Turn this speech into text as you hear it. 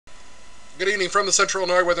Good evening from the Central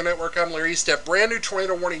Illinois Weather Network. I'm Larry Step. Brand new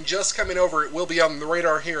tornado warning just coming over. It will be on the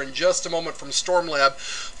radar here in just a moment from Storm Lab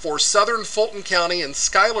for southern Fulton County and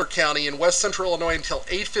Schuyler County in west central Illinois until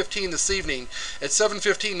 8:15 this evening. At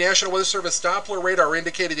 7:15, National Weather Service Doppler radar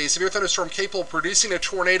indicated a severe thunderstorm capable of producing a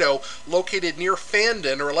tornado located near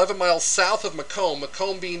Fandon, or 11 miles south of Macomb.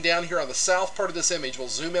 Macomb being down here on the south part of this image. We'll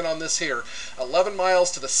zoom in on this here. 11 miles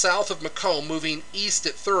to the south of Macomb, moving east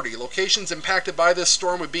at 30. Locations impacted by this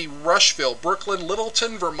storm would be Rushville, Brooklyn,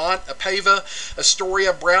 Littleton, Vermont, Apava,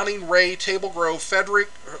 Astoria, Browning, Ray, Table Grove, Frederick,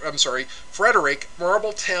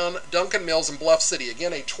 Marbletown, Duncan Mills, and Bluff City.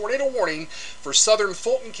 Again, a tornado warning for southern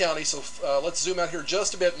Fulton County. So let's zoom out here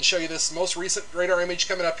just a bit and show you this most recent radar image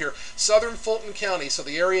coming up here. Southern Fulton County, so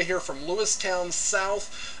the area here from Lewistown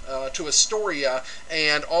south to Astoria,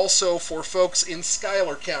 and also for folks in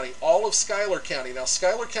Schuyler County, all of Schuyler County. Now,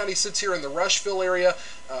 Schuyler County sits here in the Rushville area,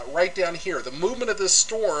 right down here. The movement of this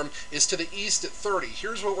storm is to the east at 30.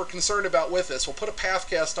 Here's what we're concerned about with this. We'll put a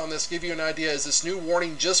pathcast on this, give you an idea as this new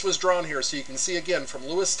warning just was drawn here. So you can see again from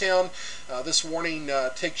Lewistown, this warning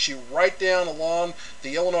takes you right down along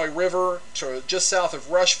the Illinois River to just south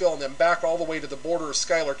of Rushville and then back all the way to the border of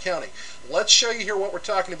Schuyler County. Let's show you here what we're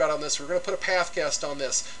talking about on this. We're going to put a pathcast on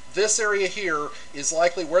this. This area here is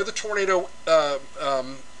likely where the tornado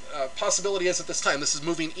possibility is at this time. This is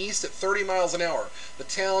moving east at 30 miles an hour. The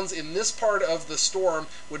towns in this part of the storm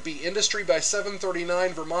would be Industry by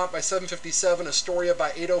 7:39, Vermont by 7:57, Astoria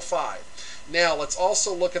by 8:05. Now, let's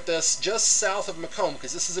also look at this just south of Macomb,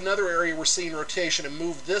 because this is another area we're seeing rotation, and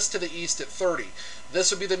move this to the east at 30. This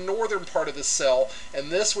would be the northern part of this cell,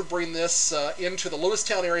 and this would bring this into the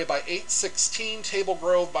Lewistown area by 8:16, Table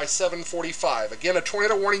Grove by 7:45. Again, a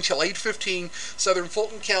tornado warning till 8:15, southern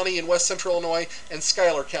Fulton County in west central Illinois, and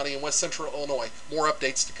Schuyler County in west central Illinois. More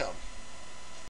updates to come.